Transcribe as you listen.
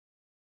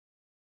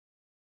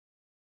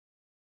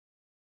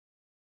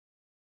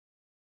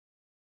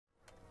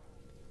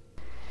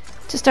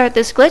To start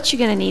this glitch, you're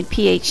going to need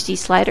PhD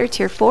Slider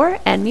Tier 4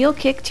 and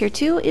Mulekick Tier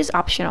 2 is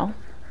optional.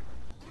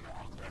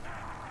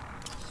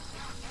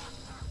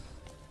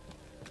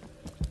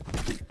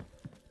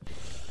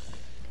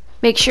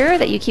 Make sure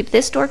that you keep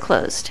this door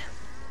closed.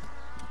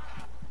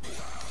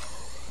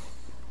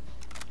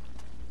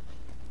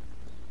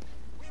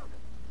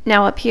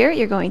 Now up here,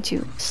 you're going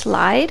to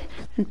slide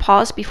and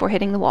pause before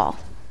hitting the wall.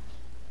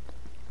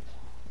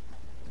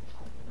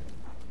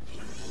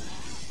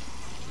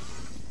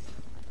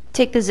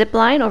 Take the zip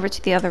line over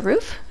to the other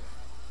roof.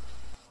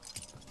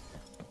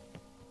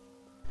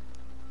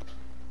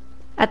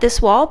 At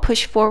this wall,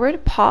 push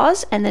forward,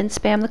 pause, and then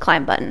spam the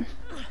climb button.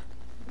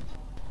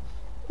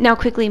 Now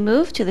quickly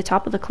move to the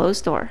top of the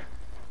closed door.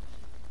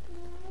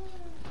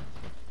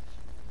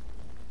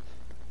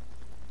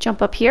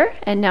 Jump up here,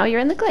 and now you're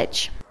in the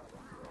glitch.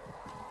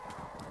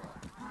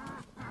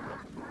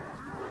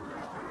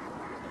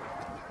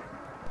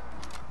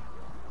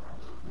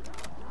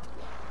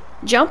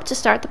 Jump to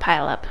start the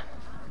pileup.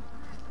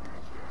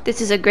 This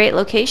is a great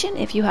location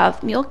if you have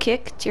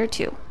Mulekick Tier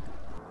 2.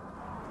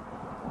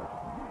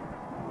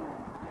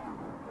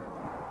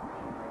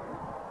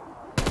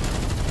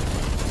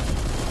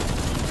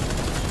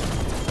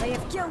 I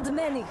have killed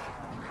many.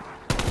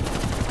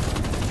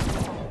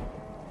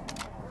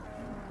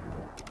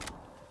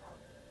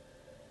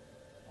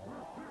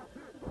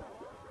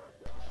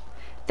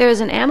 There is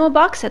an ammo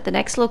box at the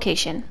next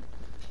location.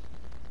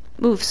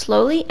 Move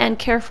slowly and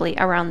carefully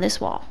around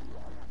this wall.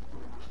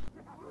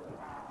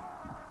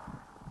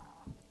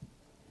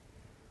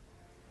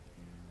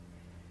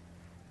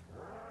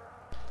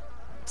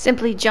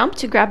 Simply jump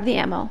to grab the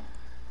ammo.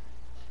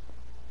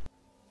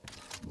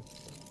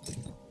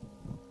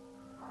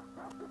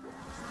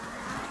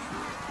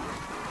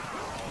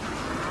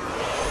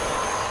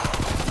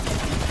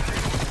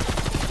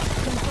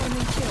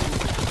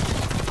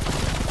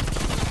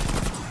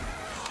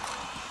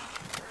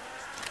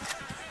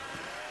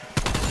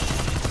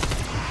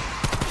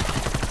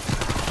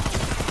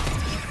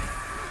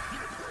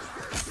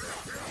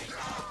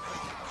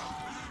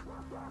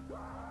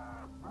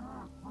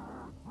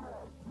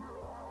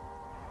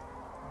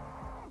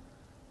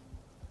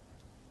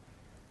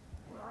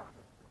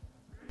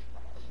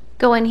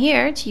 Go in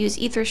here to use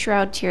Aether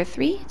Shroud Tier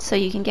 3 so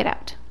you can get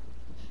out.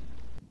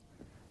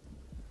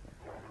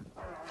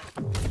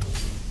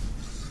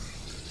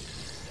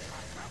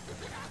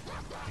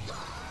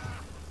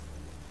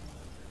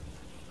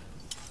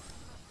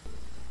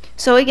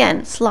 So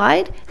again,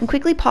 slide and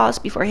quickly pause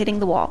before hitting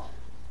the wall.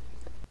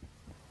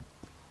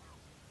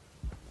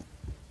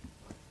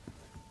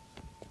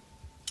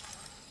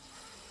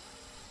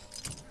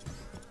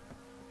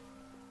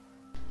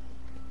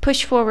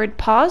 Push forward,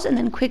 pause, and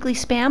then quickly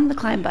spam the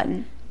climb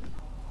button.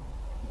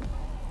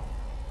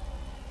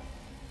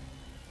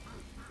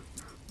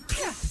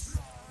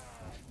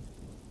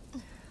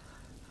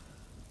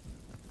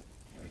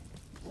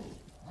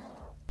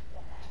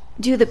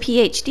 Do the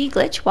PhD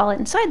glitch while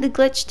inside the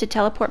glitch to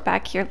teleport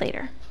back here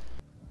later.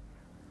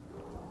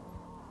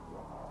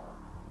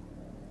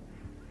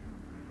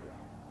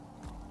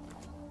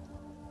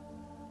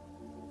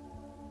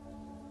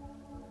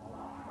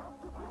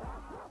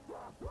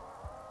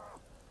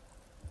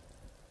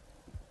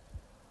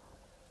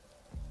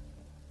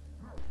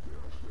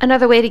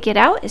 Another way to get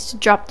out is to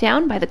drop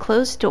down by the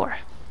closed door.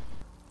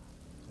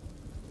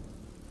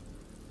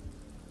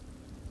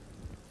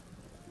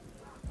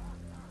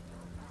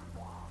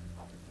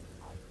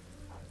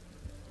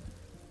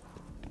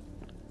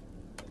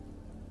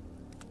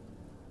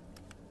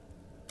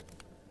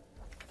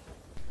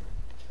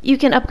 You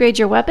can upgrade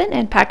your weapon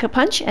and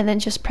pack-a-punch and then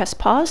just press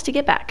pause to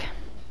get back.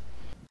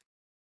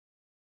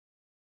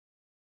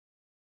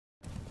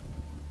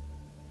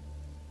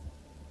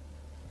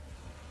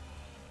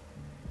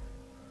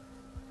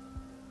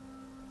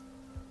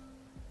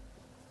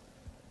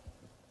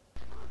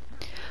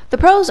 The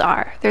pros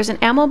are, there's an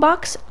ammo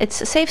box, it's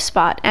a safe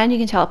spot, and you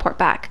can teleport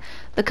back.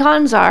 The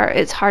cons are,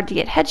 it's hard to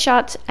get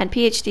headshots, and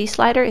PhD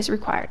Slider is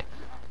required.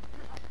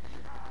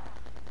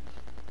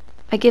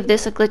 I give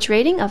this a glitch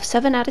rating of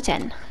 7 out of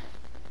 10.